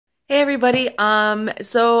Hey everybody.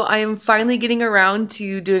 So I am finally getting around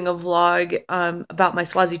to doing a vlog about my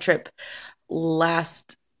Swazi trip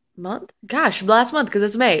last month. Gosh, last month because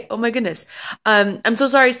it's May. Oh my goodness. I'm so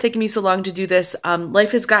sorry it's taking me so long to do this.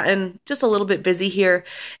 Life has gotten just a little bit busy here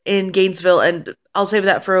in Gainesville, and I'll save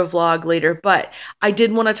that for a vlog later, but I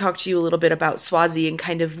did want to talk to you a little bit about Swazi and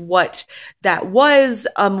kind of what that was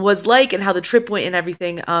like and how the trip went and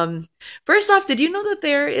everything. First off, did you know that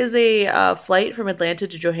there is a flight from Atlanta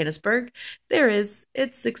to Johannesburg? There is.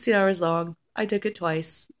 It's 16 hours long. I took it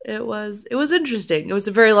twice. It was interesting. It was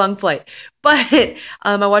a very long flight. But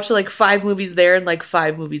I watched like 5 movies there and like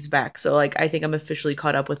 5 movies back. So like I think I'm officially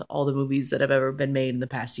caught up with all the movies that have ever been made in the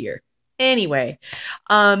past year. Anyway,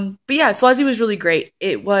 but yeah, Swazi was really great.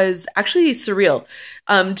 It was actually surreal,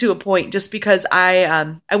 to a point, just because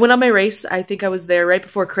I went on my race. I think I was there right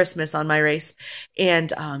before Christmas on my race,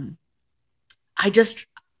 and I just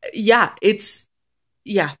yeah,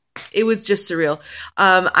 yeah, it was just surreal.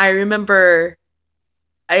 I remember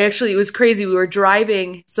it was crazy. We were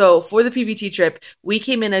driving. So for the PBT trip, we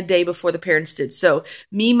came in a day before the parents did. So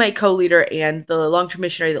me, my co-leader, and the long-term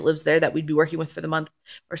missionary that lives there that we'd be working with for the month,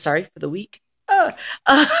 or sorry, for the week.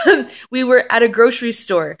 We were at a grocery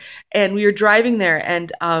store and we were driving there,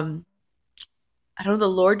 and I don't know, the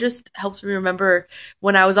Lord just helps me remember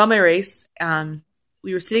when I was on my race.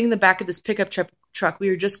 We were sitting in the back of this pickup truck. We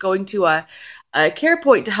were just going to a care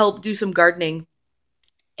point to help do some gardening.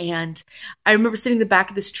 And I remember sitting in the back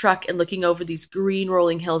of this truck and looking over these green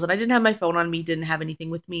rolling hills. And I didn't have my phone on me, didn't have anything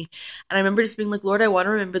with me. And I remember just being like, Lord, I want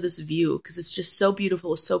to remember this view because it's just so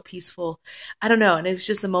beautiful, so peaceful. I don't know. And it was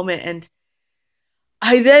just a moment. And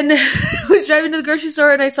I then was driving to the grocery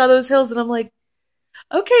store and I saw those hills and I'm like,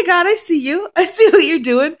 okay, God, I see you. I see what you're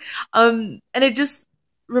doing. And it just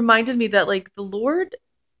reminded me that like the Lord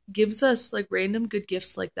gives us like random good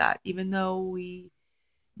gifts like that, even though we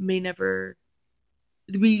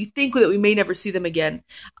think that we may never see them again.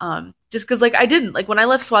 Just because like I didn't, like when I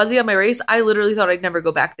left Swazi on my race, I literally thought I'd never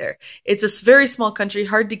go back there. It's a very small country,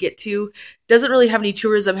 hard to get to, doesn't really have any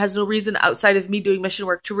tourism, has no reason outside of me doing mission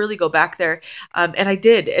work to really go back there. And I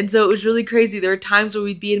did. And so it was really crazy. There were times where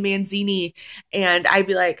we'd be in Manzini and I'd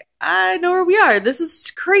be like, I know where we are. This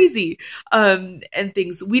is crazy. And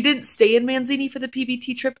things. We didn't stay in Manzini for the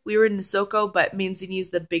PBT trip. We were in Nisoko, but Manzini is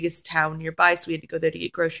the biggest town nearby, so we had to go there to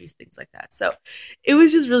get groceries, things like that. So it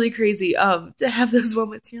was just really crazy to have those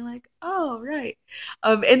moments. You're like, oh, right.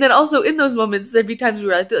 And then also in those moments, there'd be times we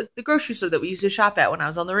were at the grocery store that we used to shop at when I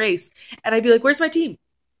was on the race. And I'd be like, where's my team?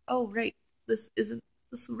 Oh, right. This isn't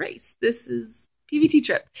this race. This is PBT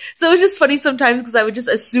trip. So it was just funny sometimes because I would just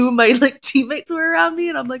assume my like teammates were around me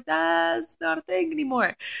and I'm like, that's not a thing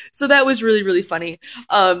anymore. So that was really, really funny.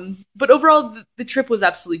 But overall the trip was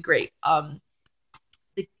absolutely great.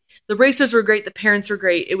 The racers were great. The parents were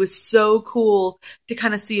great. It was so cool to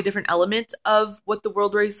kind of see a different element of what the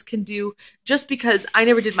world race can do, just because I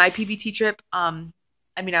never did my PBT trip.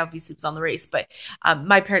 I mean, I obviously was on the race, but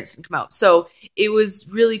my parents didn't come out. So it was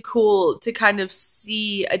really cool to kind of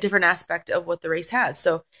see a different aspect of what the race has.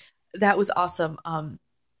 So that was awesome. And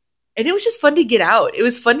it was just fun to get out. It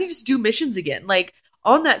was fun to just do missions again. Like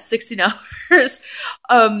on that 16 hours,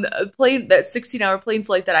 that 16-hour plane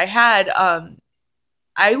flight that I had,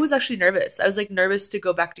 I was actually nervous. I was like nervous to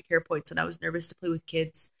go back to care points, and I was nervous to play with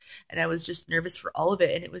kids, and I was just nervous for all of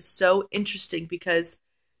it. And it was so interesting because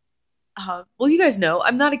well, you guys know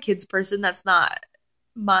I'm not a kids person. That's not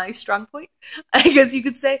my strong point, I guess you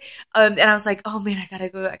could say. And I was like, oh man, I gotta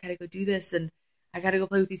go do this, and I gotta go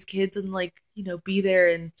play with these kids and like, you know, be there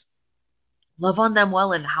and love on them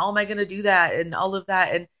well. And how am I gonna do that and all of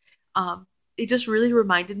that? And it just really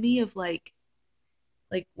reminded me of like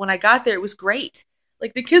when I got there, it was great.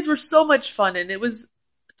 Like the kids were so much fun, and it was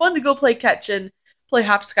fun to go play catch and play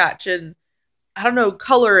hopscotch and I don't know,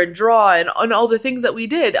 color and draw and on all the things that we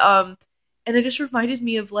did. And it just reminded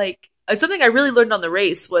me of like something I really learned on the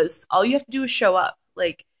race was all you have to do is show up.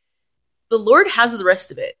 Like the Lord has the rest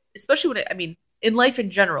of it, especially I mean, in life in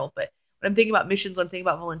general, but when I'm thinking about missions, when I'm thinking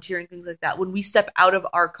about volunteering, things like that, when we step out of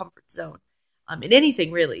our comfort zone, in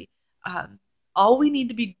anything really, all we need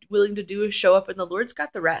to be willing to do is show up, and the Lord's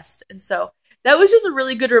got the rest. And so that was just a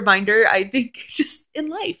really good reminder, I think, just in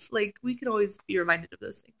life. Like, we can always be reminded of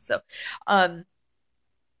those things.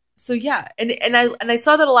 So yeah, and I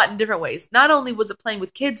saw that a lot in different ways. Not only was it playing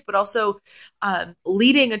with kids, but also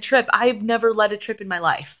leading a trip. I've never led a trip in my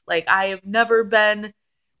life. Like, I have never been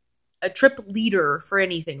a trip leader for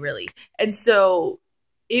anything, really. And so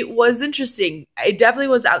it was interesting. It definitely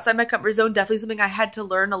was outside my comfort zone, definitely something I had to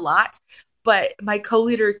learn a lot. But my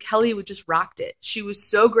co-leader, Kelly, would just rocked it. She was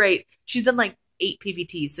so great. She's done like 8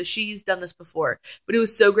 PVTs, so she's done this before, but it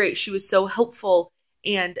was so great. She was so helpful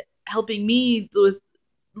and helping me with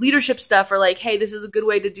leadership stuff, or like, hey, this is a good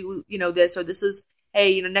way to do, this, or this is,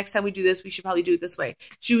 hey, next time we do this, we should probably do it this way.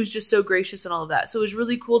 She was just so gracious and all of that. So it was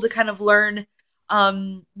really cool to kind of learn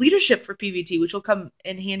leadership for PVT, which will come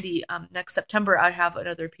in handy. Next September, I have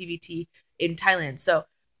another PVT in Thailand. So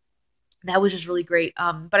that was just really great.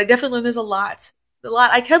 But I definitely learned there's a lot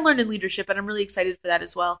I can learn in leadership, and I'm really excited for that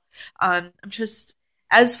as well.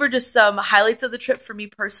 As for just some highlights of the trip for me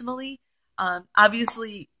personally,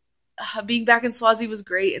 obviously being back in Swazi was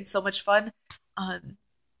great and so much fun.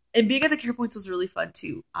 And being at the care points was really fun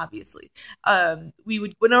too, obviously.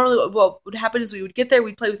 What would happen is we would get there,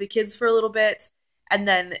 we'd play with the kids for a little bit, and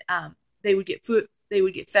then they would get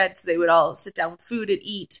fed, so they would all sit down with food and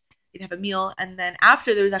eat. They'd have a meal, and then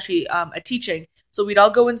after there was actually a teaching. So we'd all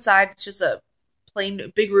go inside. It's just a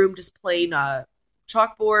plain big room, just plain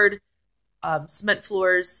chalkboard, cement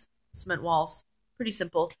floors, cement walls, pretty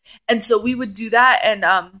simple. And so we would do that, and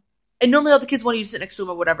normally all the kids want you to sit next to them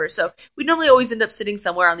or whatever. So we normally always end up sitting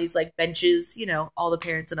somewhere on these like benches, all the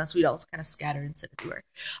parents and us, we'd all kind of scatter and sit everywhere.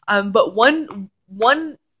 But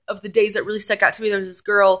one of the days that really stuck out to me, there was this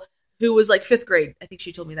girl who was like 5th grade. I think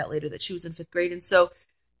she told me that later, that she was in 5th grade. And so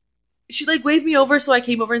she like waved me over. So I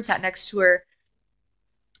came over and sat next to her.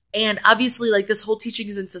 And obviously, like, this whole teaching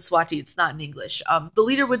is in Swazi. It's not in English. The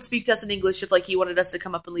leader would speak to us in English if, like, he wanted us to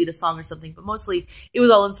come up and lead a song or something. But mostly, it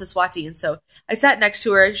was all in Swazi. And so I sat next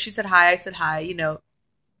to her. She said hi. I said hi.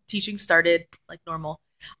 Teaching started like normal.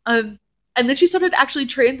 And then she started actually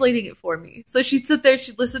translating it for me. So she'd sit there,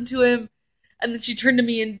 she'd listen to him, and then she'd turn to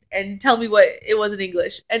me and tell me what it was in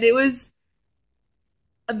English. And it was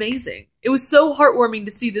amazing. It was so heartwarming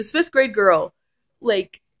to see this 5th grade girl,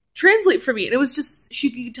 like, translate for me. And it was just,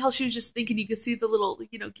 you could tell she was just thinking. You could see the little,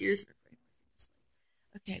 gears in her brain. Just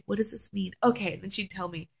like, okay, what does this mean? Okay, and then she'd tell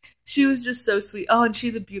me. She was just so sweet. Oh, and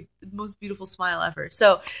she had the most beautiful smile ever.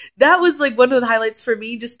 So that was like one of the highlights for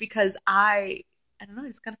me, just because I don't know, I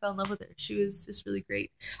just kind of fell in love with her. She was just really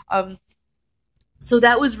great. So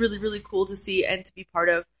that was really, really cool to see and to be part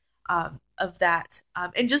of that.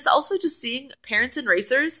 And just also just seeing parents and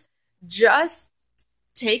racers just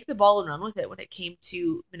take the ball and run with it when it came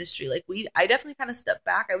to ministry. Like I definitely kind of stepped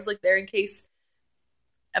back. I was like there in case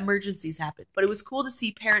emergencies happened, but it was cool to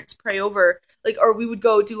see parents pray over, like, or we would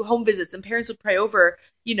go do home visits and parents would pray over,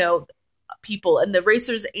 people, and the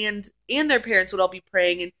racers and their parents would all be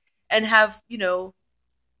praying and have,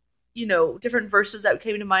 different verses that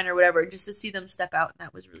came to mind or whatever, just to see them step out. And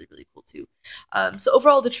that was really, really cool too. So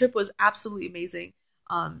overall the trip was absolutely amazing.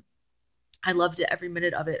 I loved it, every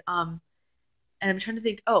minute of it. And I'm trying to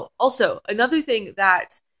think, also another thing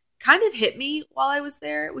that kind of hit me while I was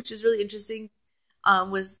there, which is really interesting,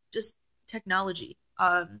 was just technology.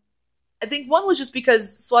 I think one was just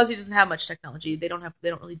because Swazi doesn't have much technology. They don't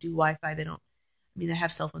really do Wi-Fi. They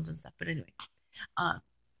have cell phones and stuff. But anyway,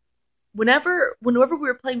 whenever we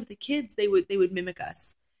were playing with the kids, they would mimic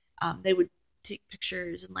us. They would take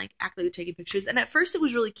pictures and like act like they're taking pictures. And at first it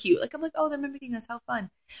was really cute. Like, I'm like, oh, they're mimicking us. How fun.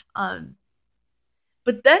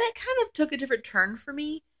 But then it kind of took a different turn for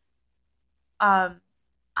me.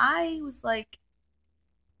 I was like,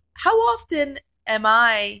 how often am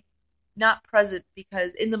I not present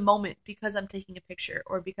in the moment because I'm taking a picture,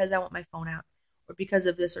 or because I want my phone out, or because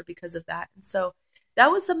of this or because of that? And so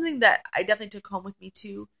that was something that I definitely took home with me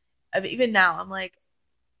too. Even now, I'm like,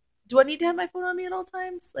 do I need to have my phone on me at all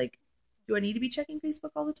times? Like, do I need to be checking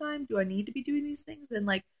Facebook all the time? Do I need to be doing these things? And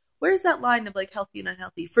like, where's that line of like healthy and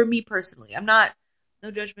unhealthy for me personally? I'm not, no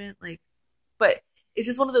judgment, like, but it's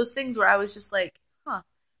just one of those things where I was just like, huh.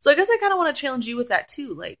 So I guess I kind of want to challenge you with that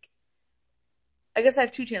too. Like, I guess I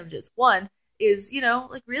have 2 challenges. One is,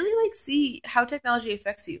 like, really like see how technology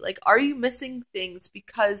affects you. Like, are you missing things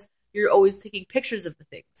because you're always taking pictures of the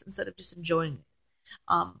things instead of just enjoying it?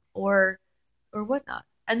 Or whatnot.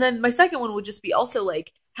 And then my second one would just be also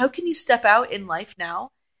like, how can you step out in life now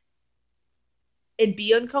and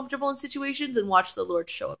be uncomfortable in situations and watch the Lord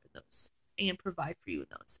show up in those and provide for you in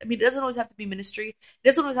those? I mean, it doesn't always have to be ministry. It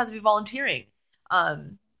doesn't always have to be volunteering.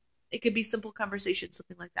 It could be simple conversation,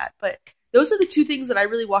 something like that. But those are the 2 things that I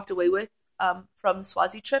really walked away with from the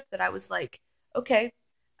Swazi trip, that I was like, okay,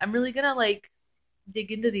 I'm really gonna like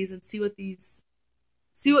dig into these and see what these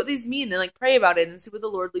mean, and like pray about it and see what the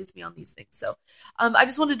Lord leads me on these things. So I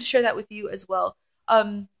just wanted to share that with you as well.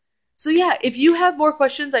 So yeah, if you have more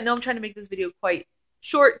questions, I know I'm trying to make this video quite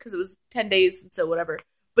short because it was 10 days, and so whatever.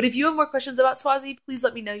 But if you have more questions about Swazi, please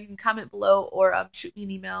let me know. You can comment below or shoot me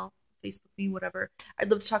an email, Facebook me, whatever. I'd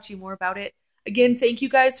love to talk to you more about it. Again, thank you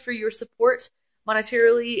guys for your support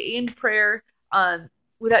monetarily and prayer.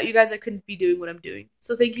 without you guys, I couldn't be doing what I'm doing.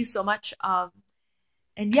 So thank you so much.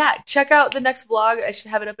 And yeah, check out the next vlog. I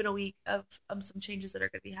should have it up in a week of some changes that are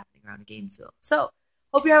going to be happening around Gainesville. So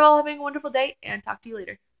hope you're all having a wonderful day, and talk to you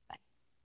later.